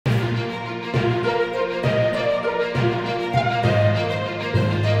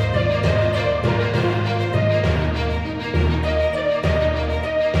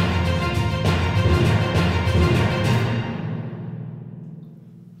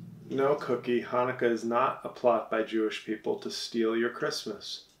No, Cookie, Hanukkah is not a plot by Jewish people to steal your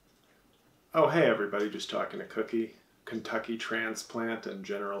Christmas. Oh, hey everybody, just talking to Cookie, Kentucky transplant and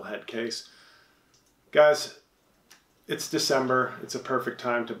general head case. Guys, it's December. It's a perfect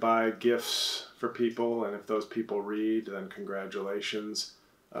time to buy gifts for people, and if those people read, then congratulations.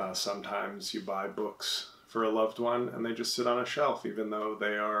 Sometimes you buy books for a loved one and they just sit on a shelf, even though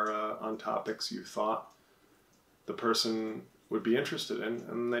they are on topics you thought the person would be interested in,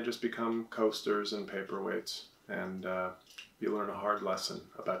 and they just become coasters and paperweights, and you learn a hard lesson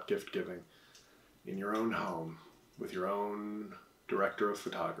about gift giving in your own home with your own director of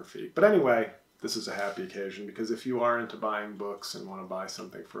photography. But anyway, this is a happy occasion, because if you are into buying books and want to buy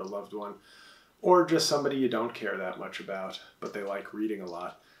something for a loved one, or just somebody you don't care that much about, but they like reading a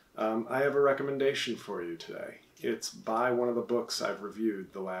lot, I have a recommendation for you today. It's by one of the books I've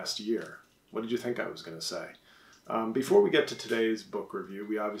reviewed the last year. What did you think I was going to say? Before we get to today's book review,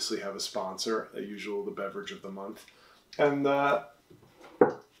 we obviously have a sponsor, as usual, the beverage of the month. And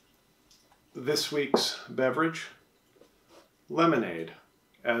this week's beverage, lemonade.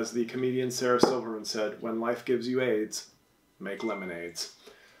 As the comedian Sarah Silverman said, when life gives you AIDS, make lemonades.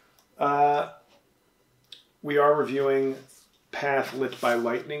 We are reviewing Path Lit by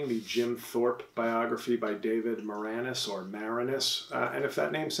Lightning, the Jim Thorpe biography by David Maraniss, or Maraniss. And if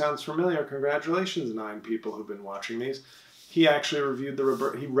that name sounds familiar, congratulations, 9 people who've been watching these. He actually reviewed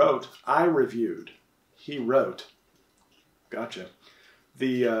he wrote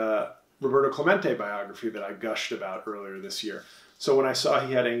the Roberto Clemente biography that I gushed about earlier this year. So when I saw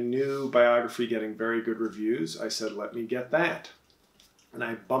he had a new biography getting very good reviews, I said, let me get that. And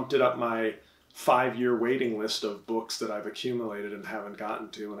I bumped it up my 5-year waiting list of books that I've accumulated and haven't gotten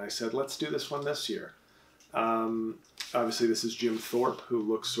to, and I said, let's do this one this year. Obviously, this is Jim Thorpe, who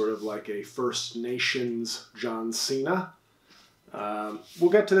looks sort of like a First Nations John Cena.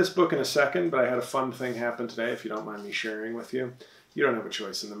 We'll get to this book in a second, but I had a fun thing happen today, if you don't mind me sharing with you. You don't have a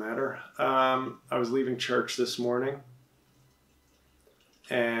choice in the matter. I was leaving church this morning,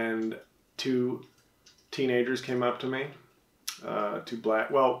 and 2 teenagers came up to me, 2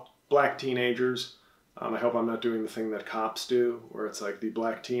 black teenagers. I hope I'm not doing the thing that cops do, where it's like the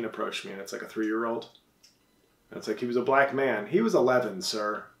black teen approached me and it's like a 3-year-old. And it's like, he was a black man. He was 11,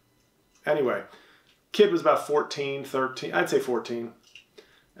 sir. Anyway, kid was about 14, 13, I'd say 14,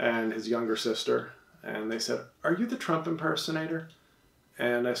 and his younger sister. And they said, are you the Trump impersonator?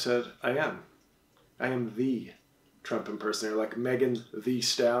 And I said, I am. I am the Trump impersonator, like Megan the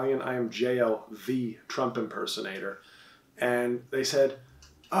Stallion. I am JL the Trump impersonator. And they said,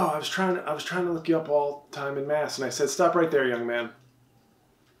 oh, I was trying to look you up all the time in Mass. And I said, stop right there, young man.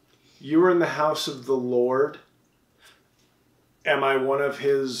 You were in the house of the Lord. Am I one of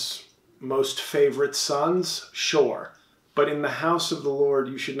his most favorite sons? Sure. But in the house of the Lord,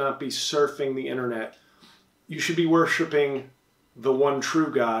 you should not be surfing the internet. You should be worshiping the one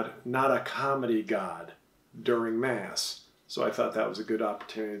true God, not a comedy God, during Mass. So I thought that was a good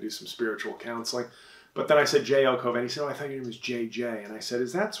opportunity to do some spiritual counseling. But then I said J.L. Cauvin. He said, oh, I thought your name was J.J. And I said,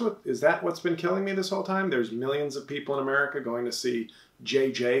 is that what's been killing me this whole time? There's millions of people in America going to see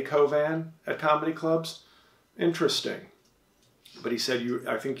J.J. Cauvin at comedy clubs? Interesting. But he said,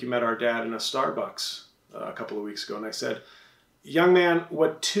 I think you met our dad in a Starbucks a couple of weeks ago. And I said, young man,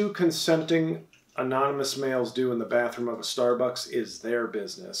 what 2 consenting anonymous males do in the bathroom of a Starbucks is their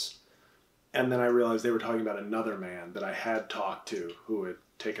business. And then I realized they were talking about another man that I had talked to who had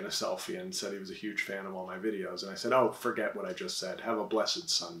taken a selfie and said he was a huge fan of all my videos. And I said, oh, forget what I just said. Have a blessed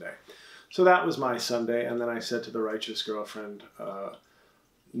Sunday. So that was my Sunday. And then I said to the righteous girlfriend,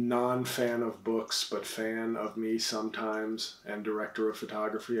 non-fan of books, but fan of me sometimes, and director of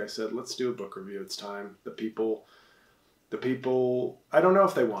photography, I said, let's do a book review. It's time. The people, I don't know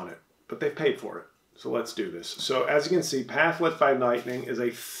if they want it, but they've paid for it. So let's do this. So as you can see, Path Lit by Lightning is a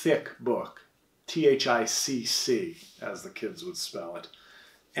thick book. T-H-I-C-C, as the kids would spell it.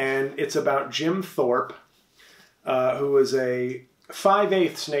 And it's about Jim Thorpe, who is a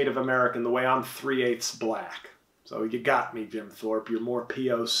 5/8 Native American, the way I'm 3/8 black. So you got me, Jim Thorpe. You're more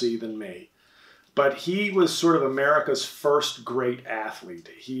POC than me. But he was sort of America's first great athlete.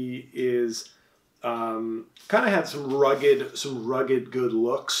 He is kind of had some rugged good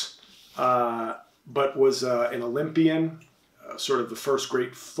looks, but was an Olympian, sort of the first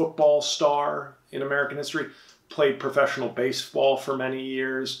great football star in American history. Played professional baseball for many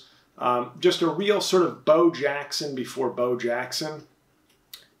years. Just a real sort of Bo Jackson before Bo Jackson.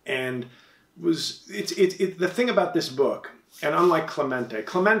 And the thing about this book, and unlike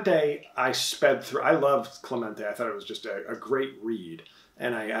Clemente I sped through. I loved Clemente. I thought it was just a great read.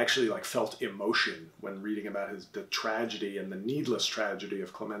 And I actually like felt emotion when reading about the tragedy and the needless tragedy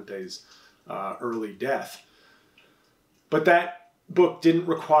of Clemente's early death. But that book didn't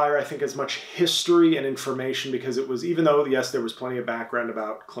require, I think, as much history and information, because it was, even though, yes, there was plenty of background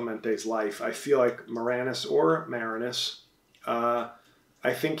about Clemente's life, I feel like Maraniss,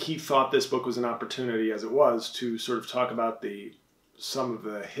 I think he thought this book was an opportunity, as it was, to sort of talk about some of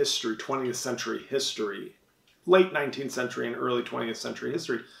the history, 20th century history, late 19th century and early 20th century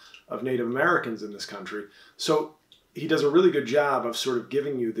history of Native Americans in this country. So he does a really good job of sort of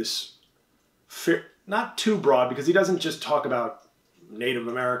giving you this, not too broad, because he doesn't just talk about Native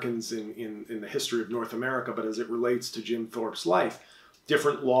Americans in the history of North America, but as it relates to Jim Thorpe's life,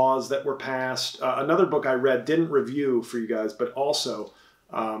 different laws that were passed. Another book I read, didn't review for you guys, but also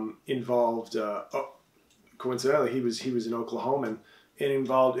involved, coincidentally, he was an Oklahoman.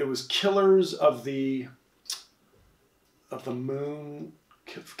 It was Killers of the Moon,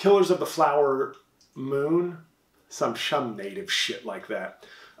 Killers of the Flower Moon, some native shit like that.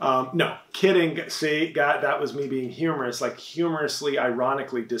 No, kidding. See, that was me being humorous, like humorously,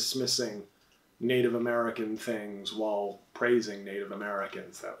 ironically dismissing Native American things while praising Native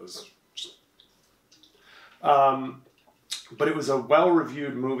Americans. That was just, but it was a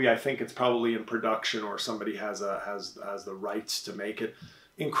well-reviewed movie. I think it's probably in production, or somebody has the rights to make it.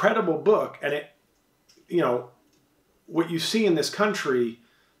 Incredible book, and it, you know, what you see in this country,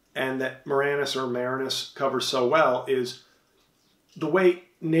 and that Maraniss covers so well, is the way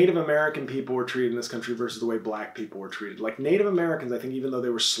Native American people were treated in this country versus the way black people were treated. Like Native Americans, I think, even though they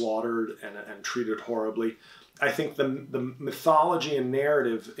were slaughtered and treated horribly, I think the mythology and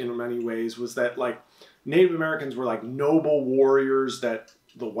narrative in many ways was that like Native Americans were like noble warriors that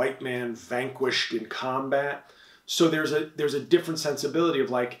the white man vanquished in combat. So there's a different sensibility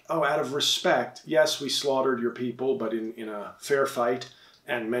of like, oh, out of respect, yes, we slaughtered your people, but in a fair fight,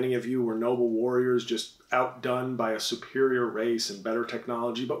 and many of you were noble warriors, just outdone by a superior race and better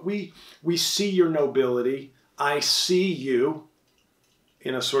technology. But we see your nobility. I see you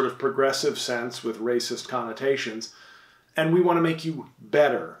in a sort of progressive sense with racist connotations, and we want to make you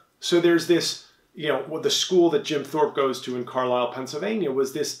better. So there's this, you know, the school that Jim Thorpe goes to in Carlisle, Pennsylvania,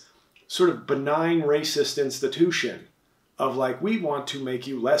 was this sort of benign racist institution of like, we want to make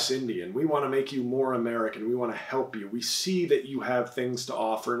you less Indian. We want to make you more American. We want to help you. We see that you have things to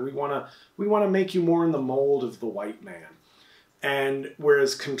offer, and we want to make you more in the mold of the white man. And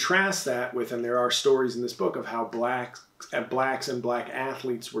whereas contrast that with, and there are stories in this book of how blacks and black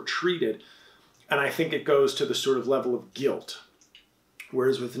athletes were treated, and I think it goes to the sort of level of guilt.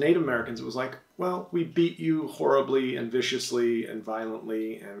 Whereas with Native Americans, it was like, well, we beat you horribly and viciously and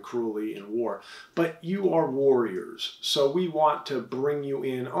violently and cruelly in war, but you are warriors. So we want to bring you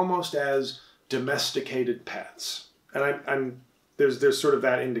in almost as domesticated pets. And there's sort of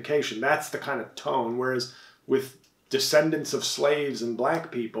that indication. That's the kind of tone. Whereas with descendants of slaves and black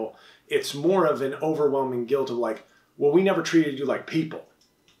people, it's more of an overwhelming guilt of like, well, we never treated you like people,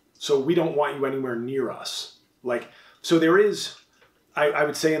 so we don't want you anywhere near us. Like, so there is, I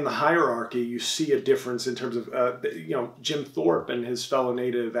would say in the hierarchy, you see a difference in terms of, you know, Jim Thorpe and his fellow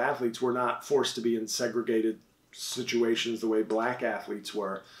Native athletes were not forced to be in segregated situations the way black athletes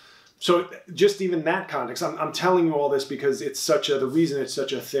were. So just even that context, I'm telling you all this because it's the reason it's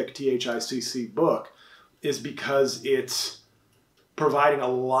such a thick THICC book is because it's providing a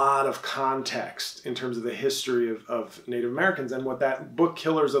lot of context in terms of the history of Native Americans. And what that book,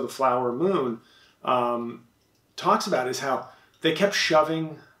 Killers of the Flower Moon, talks about is how they kept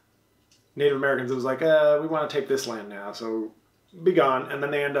shoving Native Americans. It was like, we want to take this land now, so be gone. And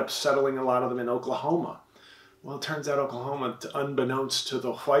then they end up settling a lot of them in Oklahoma. Well, it turns out Oklahoma, unbeknownst to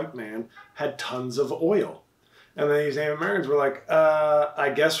the white man, had tons of oil. And then these Native Americans were like,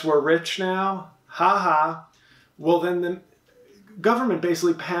 I guess we're rich now? Ha ha. Well, then the government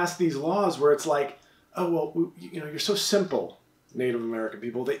basically passed these laws where it's like, oh, well, you know, you're so simple, Native American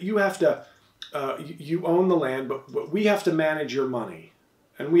people, that you have to, you own the land, but we have to manage your money.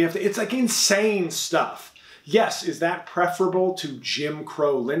 And we have to, it's like insane stuff. Yes, is that preferable to Jim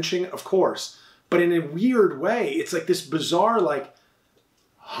Crow lynching? Of course. But in a weird way, it's like this bizarre, like,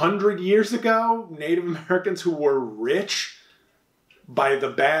 100 years ago, Native Americans who were rich by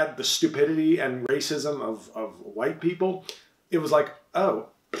the stupidity and racism of white people, it was like, oh,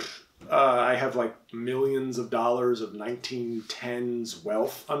 I have like millions of dollars of 1910s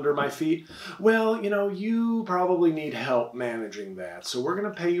wealth under my feet. Well, you know, you probably need help managing that, so we're going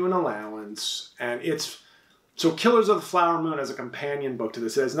to pay you an allowance. And it's, so Killers of the Flower Moon as a companion book to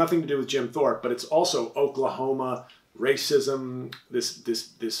this, it has nothing to do with Jim Thorpe, but it's also Oklahoma, racism,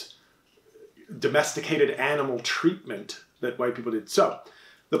 this domesticated animal treatment that white people did. So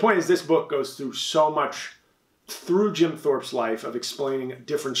the point is, this book goes through so much through Jim Thorpe's life of explaining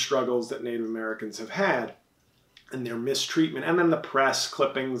different struggles that Native Americans have had and their mistreatment. And then the press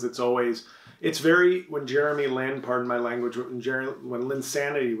clippings, it's very, when Jeremy Lin, pardon my language, when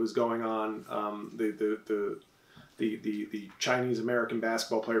Linsanity was going on, the Chinese American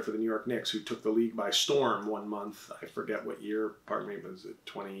basketball player for the New York Knicks who took the league by storm one month, I forget what year, pardon me, was it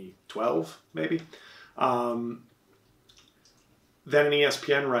 2012 maybe? Then an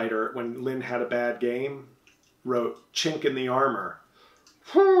ESPN writer, when Lin had a bad game, wrote, "Chink in the armor."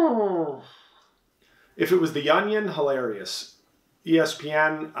 If it was The Onion, hilarious.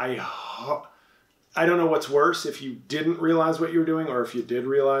 ESPN, I don't know what's worse, if you didn't realize what you were doing or if you did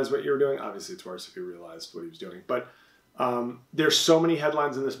realize what you were doing. Obviously, it's worse if you realized what he was doing. But there's so many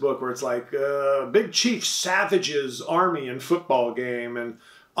headlines in this book where it's like, Big Chief savages Army in football game and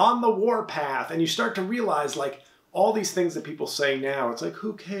on the warpath. And you start to realize, like, all these things that people say now, it's like,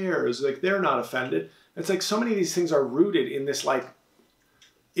 who cares? Like, they're not offended. It's like so many of these things are rooted in this, like,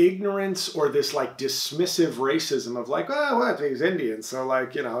 ignorance or this, like, dismissive racism of, like, oh, what, he's Indian, so,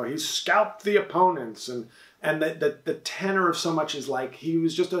 like, you know, he scalped the opponents. And the tenor of so much is, like, he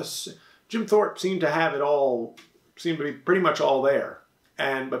was just Jim Thorpe seemed to have it all, seemed to be pretty much all there.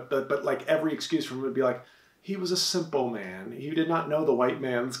 And, but like, every excuse from him would be like, he was a simple man. He did not know the white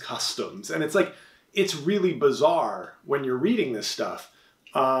man's customs. And it's like, it's really bizarre when you're reading this stuff.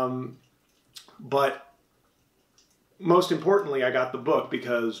 But most importantly, I got the book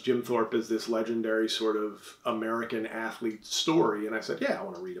because Jim Thorpe is this legendary sort of American athlete story. And I said, yeah, I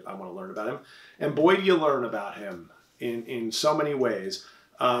want to read it. I want to learn about him. And boy, do you learn about him in so many ways.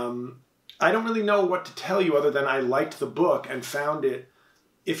 I don't really know what to tell you other than I liked the book and found it.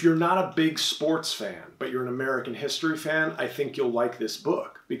 If you're not a big sports fan, but you're an American history fan, I think you'll like this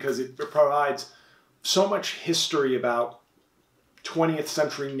book because it provides so much history about 20th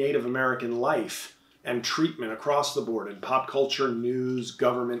century Native American life and treatment across the board in pop culture, news,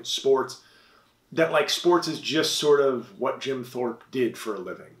 government, sports, that, like, sports is just sort of what Jim Thorpe did for a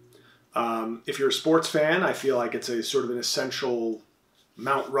living. If you're a sports fan, I feel like it's a sort of an essential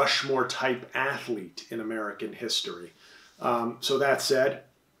Mount Rushmore type athlete in American history. So that said,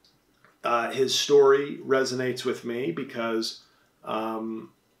 his story resonates with me because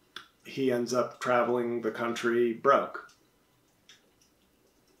he ends up traveling the country broke.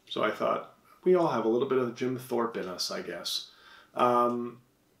 So I thought, we all have a little bit of Jim Thorpe in us, I guess.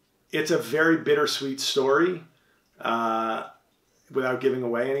 It's a very bittersweet story without giving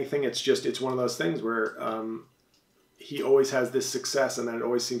away anything. It's one of those things where he always has this success and then it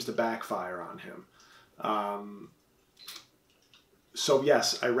always seems to backfire on him. So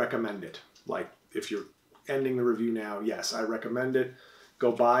yes, I recommend it. Like, if you're ending the review now, yes, I recommend it.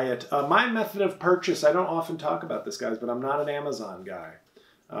 Go buy it. My method of purchase, I don't often talk about this, guys, but I'm not an Amazon guy.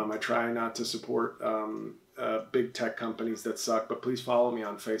 I try not to support big tech companies that suck, but please follow me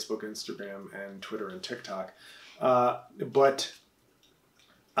on Facebook, Instagram, and Twitter and TikTok. But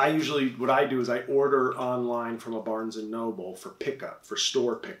I usually, what I do is I order online from a Barnes & Noble for pickup, for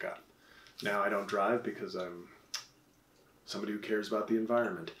store pickup. Now, I don't drive because I'm somebody who cares about the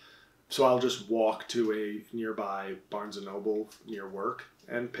environment. So I'll just walk to a nearby Barnes & Noble near work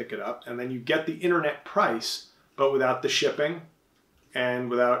and pick it up. And then you get the internet price, but without the shipping and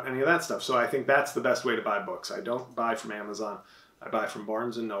without any of that stuff. So I think that's the best way to buy books. I don't buy from Amazon. I buy from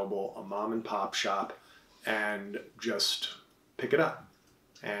Barnes & Noble, a mom and pop shop, and just pick it up.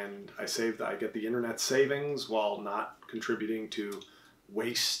 And I get the internet savings while not contributing to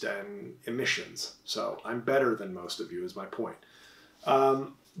waste and emissions. So I'm better than most of you is my point.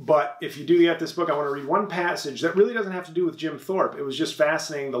 But if you do get this book, I want to read one passage that really doesn't have to do with Jim Thorpe. It was just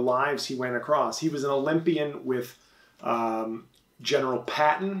fascinating, the lives he went across. He was an Olympian with General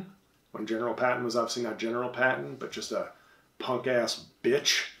Patton, when General Patton was obviously not General Patton, but just a punk-ass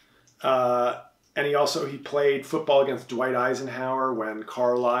bitch. And he played football against Dwight Eisenhower when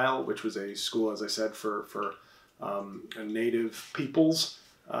Carlisle, which was a school, as I said, for native peoples,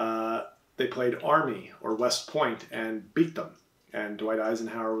 they played Army or West Point and beat them. And Dwight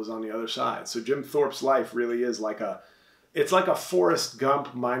Eisenhower was on the other side. So Jim Thorpe's life really is it's like a Forrest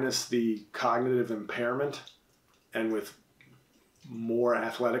Gump minus the cognitive impairment and with more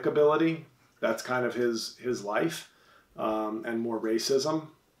athletic ability. That's kind of his life, and more racism.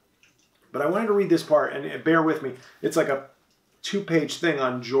 But I wanted to read this part, and bear with me. It's like a 2-page thing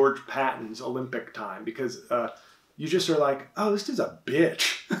on George Patton's Olympic time, because you just are like, oh, this dude's a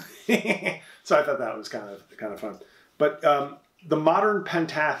bitch. So I thought that was kind of fun. But the modern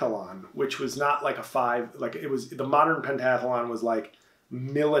pentathlon, which was not like the modern pentathlon was like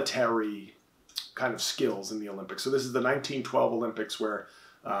military kind of skills in the Olympics. So this is the 1912 Olympics where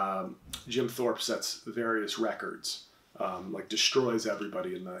Jim Thorpe sets various records, like destroys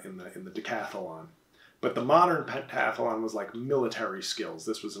everybody in the decathlon. But the modern pentathlon was like military skills.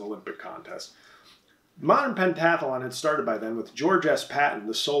 This was an Olympic contest. Modern pentathlon had started by then with George S. Patton,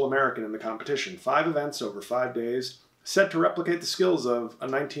 the sole American in the competition. 5 events over 5 days, set to replicate the skills of a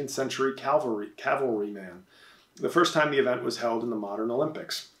 19th century cavalryman. The first time the event was held in the modern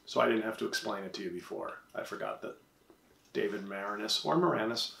Olympics. So I didn't have to explain it to you before. I forgot that David Maraniss, or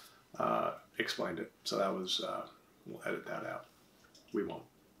Maraniss, explained it. So that was, we'll edit that out. We won't.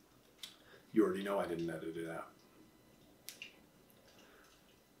 You already know I didn't edit it out.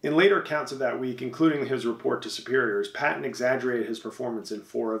 In later accounts of that week, including his report to superiors, Patton exaggerated his performance in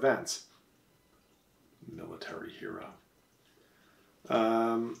 4 events. Military hero.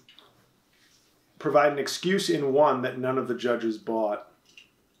 Provide an excuse in 1 that none of the judges bought.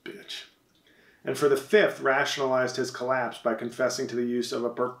 Bitch. And for the 5th, rationalized his collapse by confessing to the use of a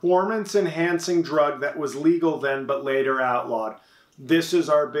performance-enhancing drug that was legal then but later outlawed. This is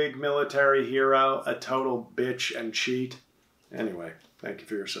our big military hero, a total bitch and cheat. Anyway, thank you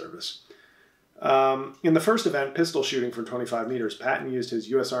for your service. In the first event, pistol shooting from 25 meters, Patton used his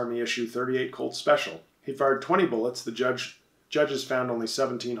U.S. Army issue .38 Colt Special. He fired 20 bullets. The judges found only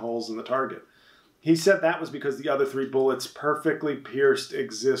 17 holes in the target. He said that was because the other 3 bullets perfectly pierced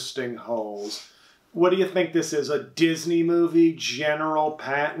existing holes. What do you think this is, a Disney movie, General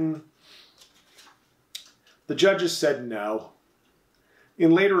Patton? The judges said no. In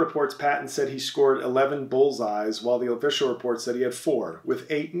later reports, Patton said he scored 11 bullseyes, while the official report said he had 4, with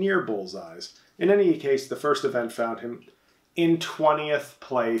 8 near bullseyes. In any case, the first event found him in 20th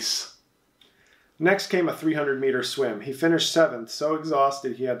place. Next came a 300-meter swim. He finished 7th, so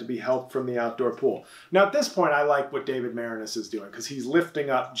exhausted he had to be helped from the outdoor pool. Now, at this point, I like what David Maraniss is doing, because he's lifting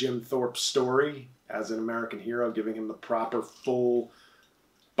up Jim Thorpe's story as an American hero, giving him the proper, full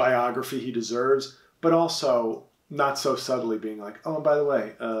biography he deserves, but also not so subtly being like, oh, and by the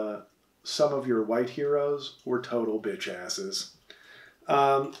way, some of your white heroes were total bitch asses.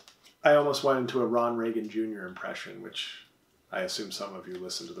 I almost went into a Ron Reagan Jr. impression, which I assume some of you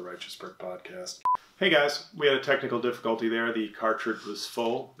listen to the Righteous Prick podcast. Hey guys, we had a technical difficulty there. The cartridge was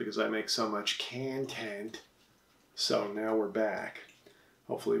full because I make so much content. So now we're back.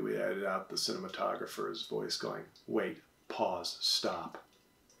 Hopefully we edited out the cinematographer's voice going, wait, pause, stop.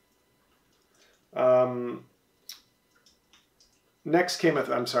 Next came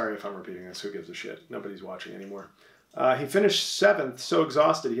I'm sorry if I'm repeating this, who gives a shit? Nobody's watching anymore. He finished 7th, so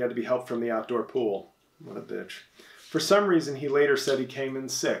exhausted he had to be helped from the outdoor pool. What a bitch. For some reason, he later said he came in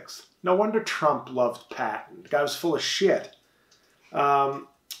 6th. No wonder Trump loved Patton. The guy was full of shit.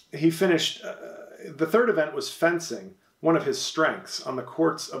 He finished, the 3rd event was fencing, one of his strengths, on the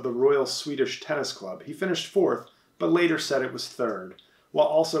courts of the Royal Swedish Tennis Club. He finished 4th, but later said it was 3rd, while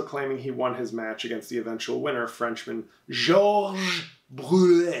also claiming he won his match against the eventual winner, Frenchman Georges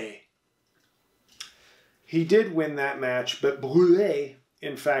Brulé. He did win that match, but Brulé,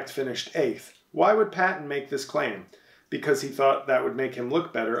 in fact, finished 8th. Why would Patton make this claim? Because he thought that would make him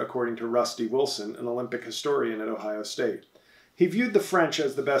look better, according to Rusty Wilson, an Olympic historian at Ohio State. He viewed the French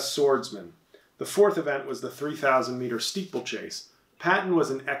as the best swordsmen. The 4th event was the 3,000-meter steeplechase. Patton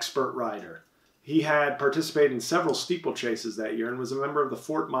was an expert rider. He had participated in several steeplechases that year and was a member of the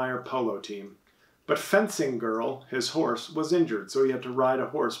Fort Myer polo team. But Fencing Girl, his horse, was injured, so he had to ride a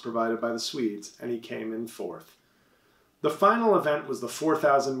horse provided by the Swedes, and he came in 4th. The final event was the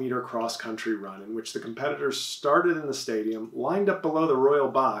 4,000-meter cross-country run, in which the competitors started in the stadium, lined up below the royal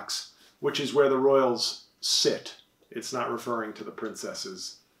box, which is where the royals sit. It's not referring to the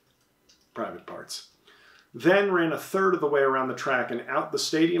princess's private parts. Then ran a 1/3 of the way around the track and out the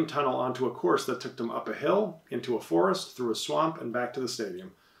stadium tunnel onto a course that took them up a hill, into a forest, through a swamp, and back to the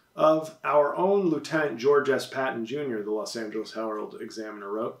stadium. Of our own Lieutenant George S. Patton, Jr., the Los Angeles Herald-Examiner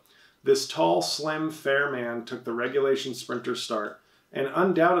wrote, this tall, slim, fair man took the regulation sprinter start and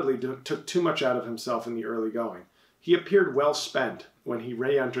undoubtedly took too much out of himself in the early going. He appeared well spent when he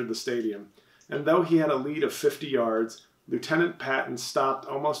re-entered the stadium, and though he had a lead of 50 yards, Lieutenant Patton stopped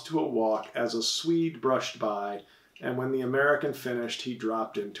almost to a walk as a Swede brushed by, and when the American finished, he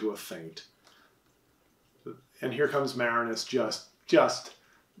dropped into a faint. And here comes Maraniss just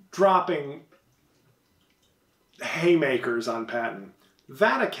dropping haymakers on Patton.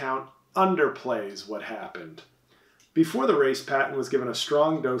 That account underplays what happened. Before the race, Patton was given a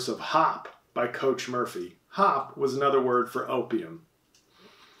strong dose of hop by Coach Murphy. Hop was another word for opium.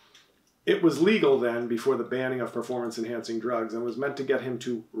 It was legal then, before the banning of performance-enhancing drugs, and was meant to get him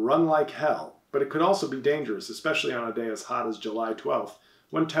to run like hell. But it could also be dangerous, especially on a day as hot as July 12th,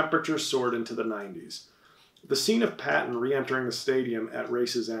 when temperatures soared into the 90s. The scene of Patton re-entering the stadium at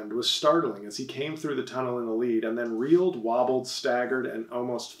race's end was startling as he came through the tunnel in the lead and then reeled, wobbled, staggered, and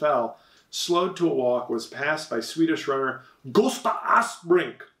almost fell, slowed to a walk, was passed by Swedish runner Gösta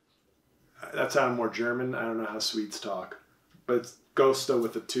Asbrink. That sounded more German. I don't know how Swedes talk. But it's Gösta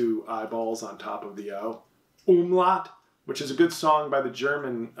with the 2 eyeballs on top of the O. Umlaut, which is a good song by the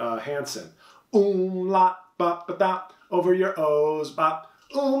German Hansen. Umlaut, ba-ba-da, over your O's, ba,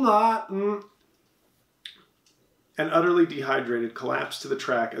 umlaut, and utterly dehydrated, collapsed to the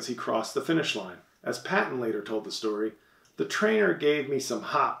track as he crossed the finish line. As Patton later told the story, the trainer gave me some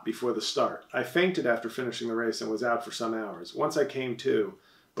hop before the start. I fainted after finishing the race and was out for some hours. Once I came to,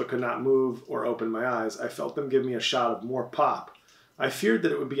 but could not move or open my eyes, I felt them give me a shot of more pop. I feared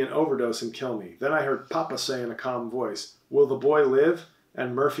that it would be an overdose and kill me. Then I heard Papa say in a calm voice, "Will the boy live?"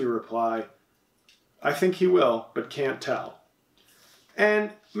 And Murphy reply, "I think he will, but can't tell."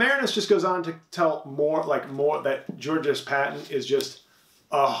 And Maraniss just goes on to tell more that George Patton is just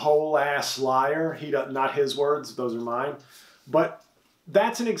a whole ass liar. Not his words, those are mine. But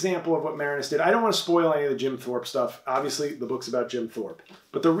that's an example of what Maraniss did. I don't want to spoil any of the Jim Thorpe stuff. Obviously, the book's about Jim Thorpe.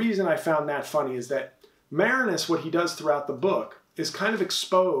 But the reason I found that funny is that Maraniss, what he does throughout the book, is kind of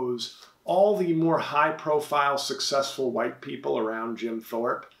expose all the more high-profile, successful white people around Jim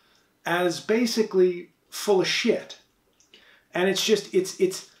Thorpe as basically full of shit. And it's just,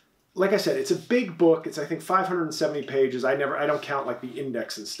 it's like I said, it's a big book. It's, I think, 570 pages. I don't count like the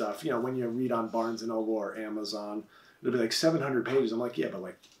index and stuff. You know, when you read on Barnes & Noble or Amazon, it'll be like 700 pages. I'm like, yeah, but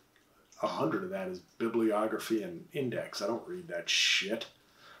like 100 of that is bibliography and index. I don't read that shit.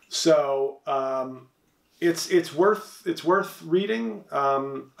 So it's worth reading.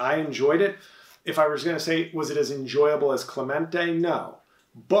 I enjoyed it. If I was going to say, was it as enjoyable as Clemente? No.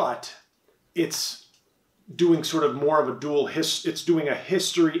 But it's doing sort of more of a it's doing a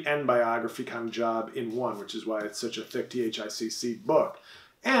history and biography kind of job in one, which is why it's such a thick THICC book.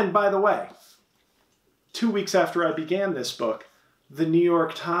 And by the way, 2 weeks after I began this book, the New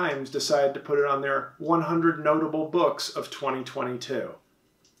York Times decided to put it on their 100 notable books of 2022.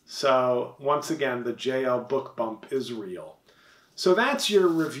 So once again, the JL book bump is real. So that's your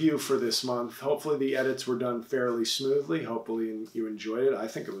review for this month. Hopefully the edits were done fairly smoothly. Hopefully you enjoyed it. I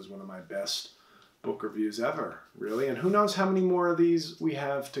think it was one of my best book reviews ever, really. And who knows how many more of these we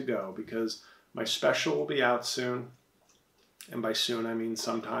have to go, because my special will be out soon. And by soon, I mean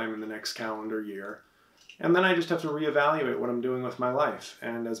sometime in the next calendar year. And then I just have to reevaluate what I'm doing with my life.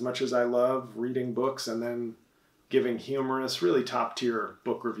 And as much as I love reading books and then giving humorous, really top-tier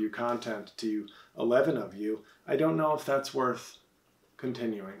book review content to 11 of you, I don't know if that's worth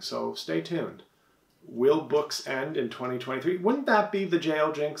continuing. So stay tuned. Will books end in 2023? Wouldn't that be the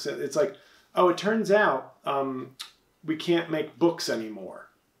JL jinx? It's like, oh, it turns out we can't make books anymore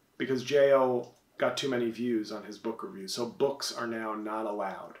because JL got too many views on his book reviews. So books are now not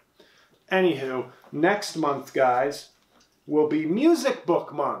allowed. Anywho, next month, guys, will be Music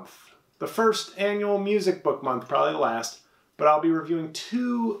Book Month. The first annual Music Book Month, probably the last. But I'll be reviewing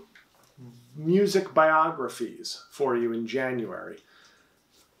 2 music biographies for you in January.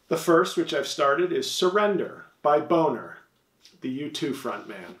 The first, which I've started, is Surrender by Boner, the U2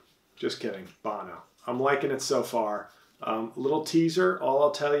 frontman. Just kidding, Bono. I'm liking it so far. Little teaser, all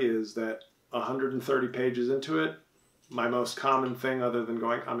I'll tell you is that 130 pages into it, my most common thing other than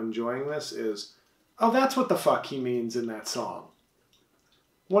going, I'm enjoying this, is, oh, that's what the fuck he means in that song.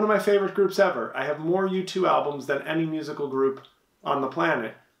 One of my favorite groups ever. I have more U2 albums than any musical group on the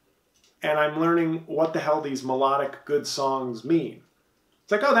planet, and I'm learning what the hell these melodic good songs mean.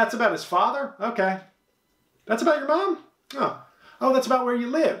 It's like, oh, that's about his father? Okay. That's about your mom? Oh, that's about where you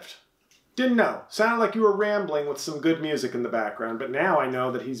lived. Didn't know. Sounded like you were rambling with some good music in the background, but now I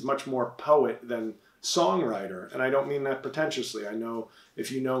know that he's much more poet than songwriter, and I don't mean that pretentiously. I know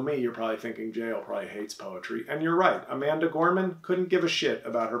if you know me, you're probably thinking JL probably hates poetry, and you're right. Amanda Gorman couldn't give a shit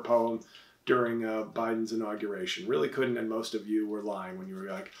about her poem during Biden's inauguration. Really couldn't, and most of you were lying when you were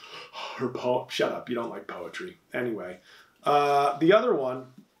like, her poem, shut up, you don't like poetry. Anyway, the other one,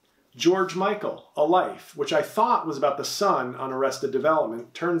 George Michael, A Life, which I thought was about the son on Arrested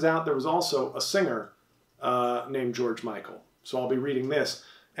Development. Turns out there was also a singer named George Michael. So I'll be reading this.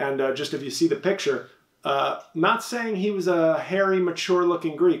 And just if you see the picture, not saying he was a hairy,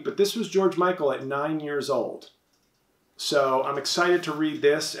 mature-looking Greek, but this was George Michael at 9 years old. So I'm excited to read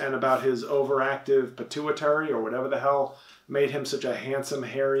this and about his overactive pituitary or whatever the hell made him such a handsome,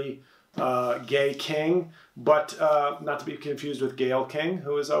 hairy, gay king, but not to be confused with Gayle King,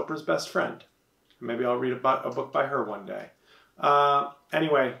 who is Oprah's best friend. Maybe I'll read a book by her one day.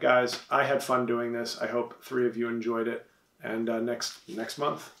 Anyway, guys, I had fun doing this. I hope 3 of you enjoyed it. And next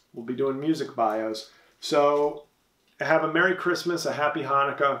month, we'll be doing music bios. So have a Merry Christmas, a Happy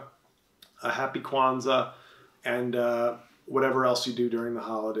Hanukkah, a Happy Kwanzaa, and whatever else you do during the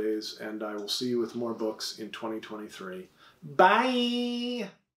holidays. And I will see you with more books in 2023. Bye!